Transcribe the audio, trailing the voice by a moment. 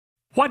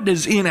What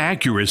does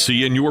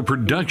inaccuracy in your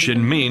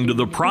production mean to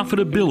the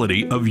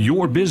profitability of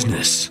your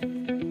business?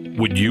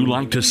 Would you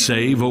like to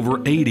save over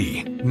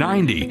 $80,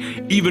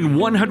 $90, even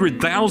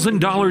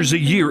 $100,000 a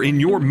year in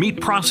your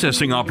meat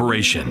processing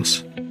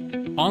operations?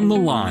 On the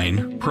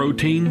line,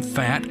 protein,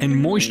 fat, and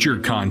moisture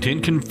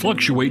content can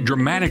fluctuate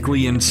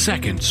dramatically in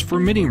seconds for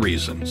many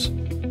reasons.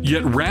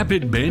 Yet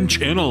rapid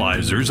bench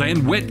analyzers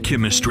and wet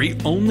chemistry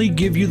only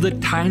give you the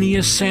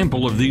tiniest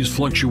sample of these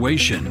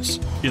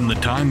fluctuations. In the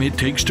time it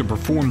takes to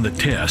perform the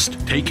test,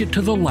 take it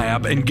to the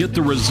lab and get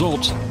the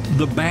results,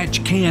 the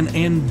batch can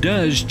and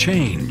does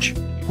change.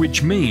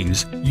 Which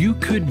means you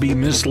could be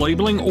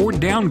mislabeling or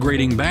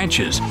downgrading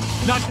batches,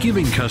 not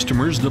giving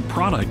customers the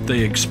product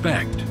they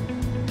expect.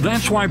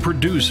 That's why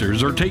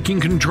producers are taking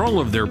control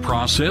of their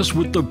process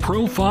with the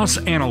FOSS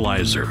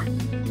Analyzer.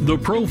 The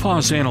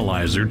FOSS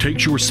Analyzer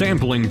takes your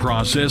sampling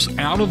process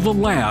out of the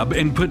lab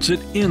and puts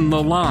it in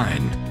the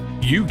line.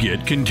 You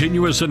get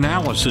continuous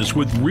analysis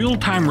with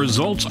real-time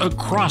results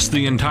across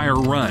the entire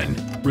run,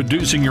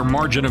 reducing your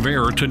margin of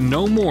error to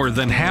no more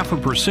than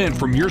 0.5%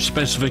 from your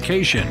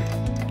specification.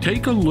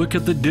 Take a look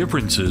at the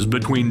differences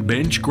between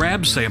bench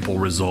grab sample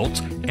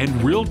results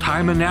and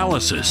real-time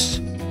analysis.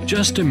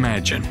 Just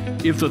imagine,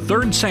 if the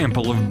third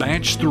sample of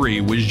batch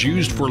 3 was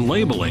used for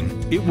labeling,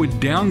 it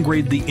would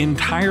downgrade the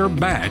entire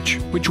batch,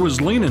 which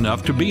was lean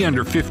enough to be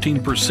under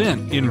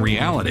 15% in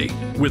reality.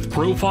 With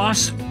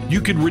FOSS, you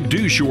could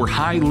reduce your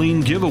high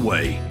lean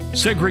giveaway,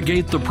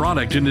 segregate the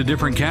product into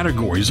different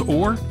categories,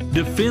 or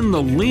defend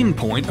the lean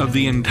point of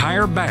the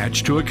entire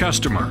batch to a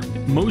customer.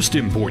 Most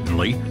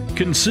importantly,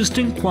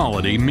 consistent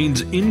quality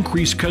means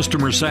increased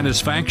customer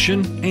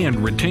satisfaction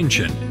and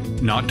retention,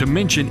 not to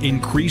mention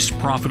increased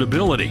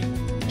profitability.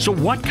 So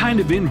what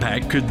kind of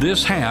impact could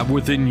this have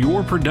within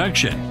your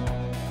production?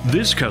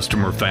 This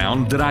customer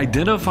found that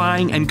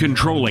identifying and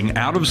controlling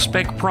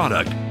out-of-spec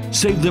product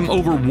saved them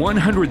over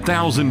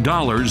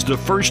 $100,000 the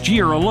first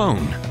year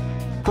alone.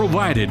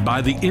 Provided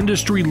by the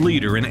industry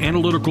leader in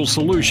analytical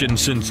solutions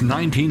since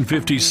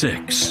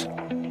 1956.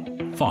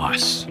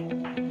 FOSS.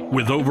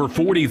 With over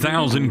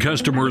 40,000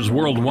 customers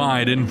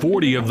worldwide and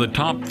 40 of the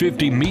top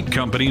 50 meat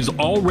companies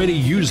already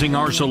using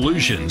our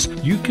solutions,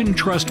 you can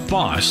trust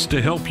FOSS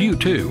to help you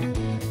too.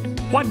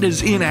 What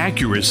does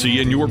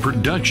inaccuracy in your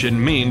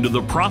production mean to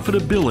the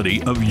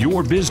profitability of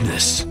your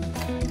business?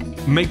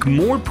 Make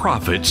more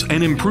profits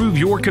and improve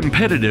your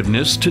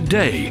competitiveness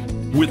today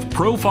with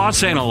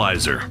FOSS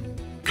Analyzer.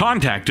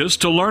 Contact us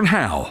to learn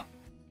how.